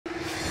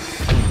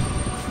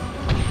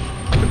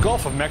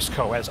Gulf of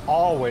Mexico has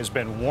always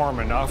been warm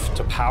enough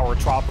to power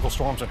tropical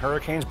storms and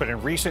hurricanes, but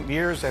in recent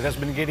years it has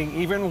been getting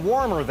even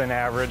warmer than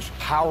average,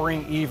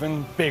 powering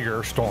even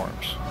bigger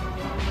storms.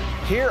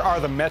 Here are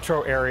the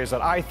metro areas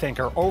that I think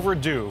are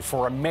overdue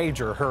for a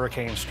major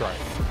hurricane strike.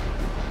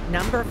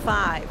 Number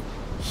 5,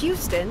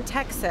 Houston,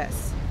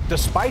 Texas.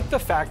 Despite the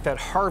fact that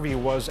Harvey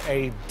was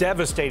a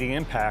devastating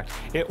impact,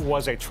 it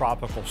was a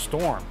tropical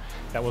storm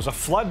that was a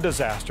flood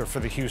disaster for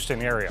the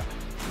Houston area.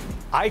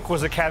 Ike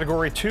was a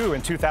Category 2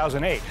 in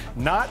 2008.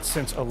 Not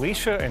since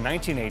Alicia in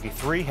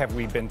 1983 have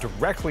we been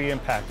directly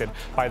impacted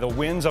by the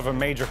winds of a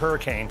major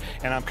hurricane,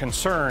 and I'm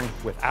concerned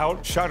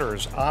without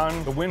shutters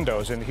on the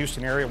windows in the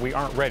Houston area, we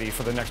aren't ready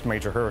for the next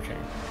major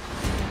hurricane.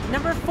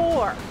 Number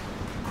 4,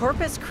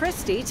 Corpus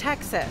Christi,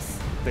 Texas.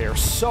 They are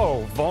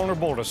so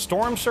vulnerable to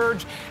storm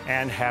surge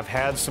and have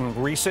had some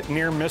recent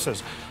near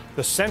misses.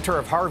 The center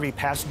of Harvey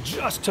passed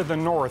just to the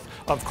north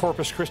of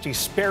Corpus Christi,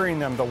 sparing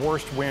them the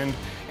worst wind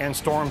and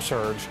storm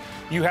surge.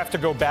 You have to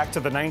go back to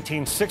the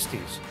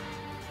 1960s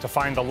to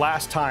find the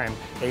last time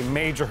a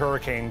major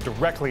hurricane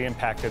directly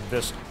impacted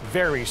this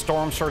very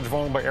storm surge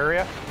vulnerable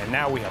area. And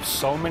now we have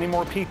so many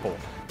more people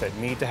that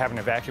need to have an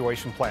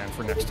evacuation plan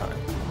for next time.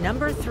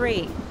 Number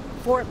 3,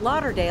 Fort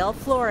Lauderdale,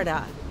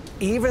 Florida.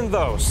 Even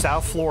though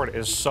South Florida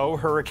is so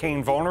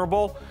hurricane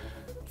vulnerable,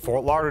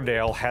 Fort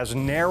Lauderdale has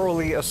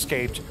narrowly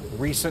escaped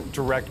recent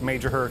direct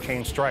major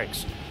hurricane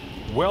strikes.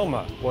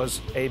 Wilma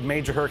was a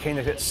major hurricane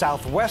that hit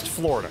southwest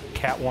Florida,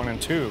 Cat 1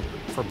 and 2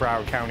 for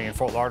Broward County and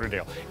Fort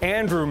Lauderdale.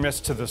 Andrew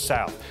missed to the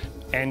south.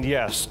 And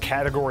yes,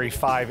 Category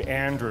 5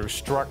 Andrew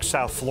struck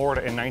South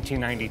Florida in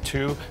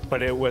 1992,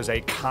 but it was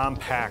a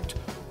compact,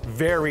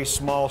 very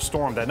small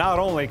storm that not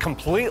only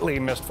completely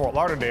missed Fort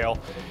Lauderdale,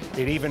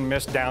 it even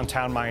missed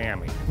downtown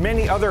Miami.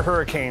 Many other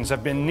hurricanes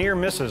have been near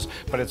misses,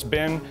 but it's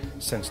been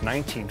since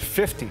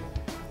 1950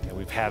 that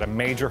we've had a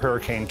major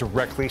hurricane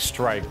directly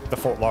strike the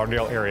Fort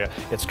Lauderdale area.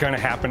 It's going to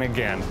happen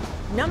again.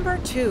 Number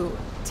 2,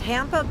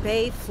 Tampa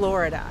Bay,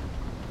 Florida.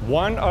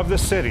 One of the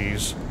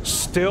cities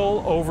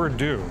still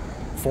overdue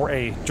for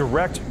a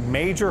direct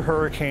major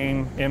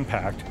hurricane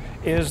impact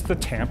is the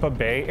Tampa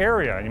Bay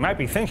area. And you might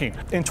be thinking,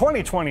 in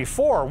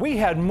 2024, we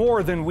had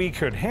more than we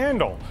could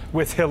handle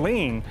with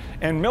Helene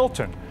and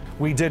Milton.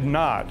 We did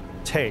not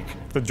take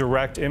the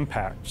direct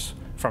impacts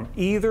from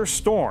either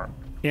storm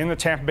in the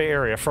Tampa Bay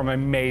area from a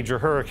major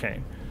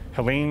hurricane.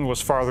 Helene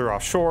was farther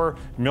offshore,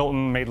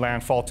 Milton made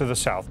landfall to the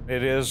south.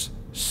 It is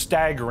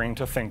staggering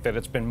to think that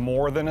it's been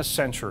more than a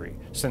century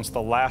since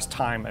the last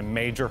time a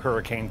major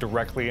hurricane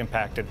directly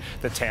impacted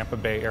the Tampa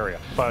Bay area.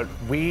 But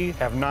we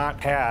have not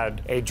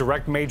had a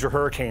direct major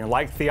hurricane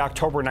like the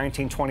October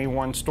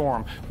 1921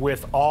 storm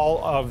with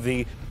all of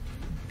the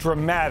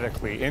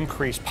dramatically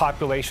increased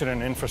population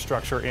and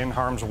infrastructure in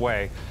harm's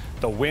way,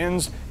 the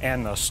winds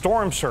and the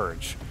storm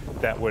surge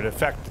that would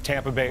affect the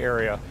Tampa Bay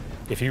area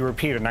if you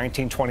repeat a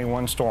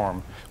 1921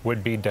 storm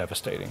would be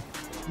devastating.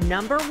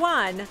 Number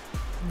 1,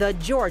 the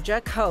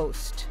Georgia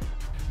coast.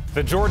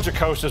 The Georgia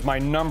coast is my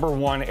number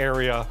 1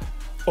 area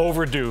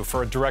overdue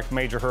for a direct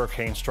major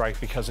hurricane strike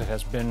because it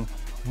has been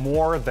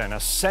more than a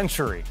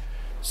century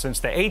since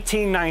the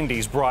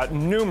 1890s brought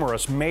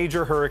numerous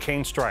major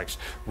hurricane strikes.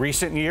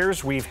 Recent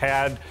years, we've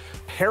had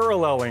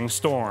paralleling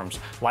storms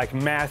like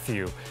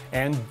Matthew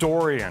and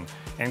Dorian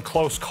and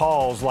close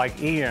calls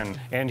like Ian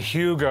and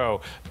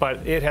Hugo, but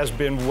it has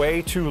been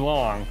way too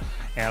long,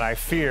 and I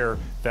fear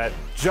that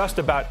just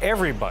about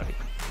everybody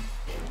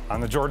on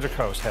the Georgia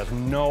coast has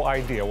no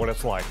idea what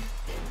it's like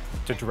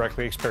to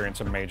directly experience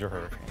a major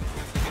hurricane.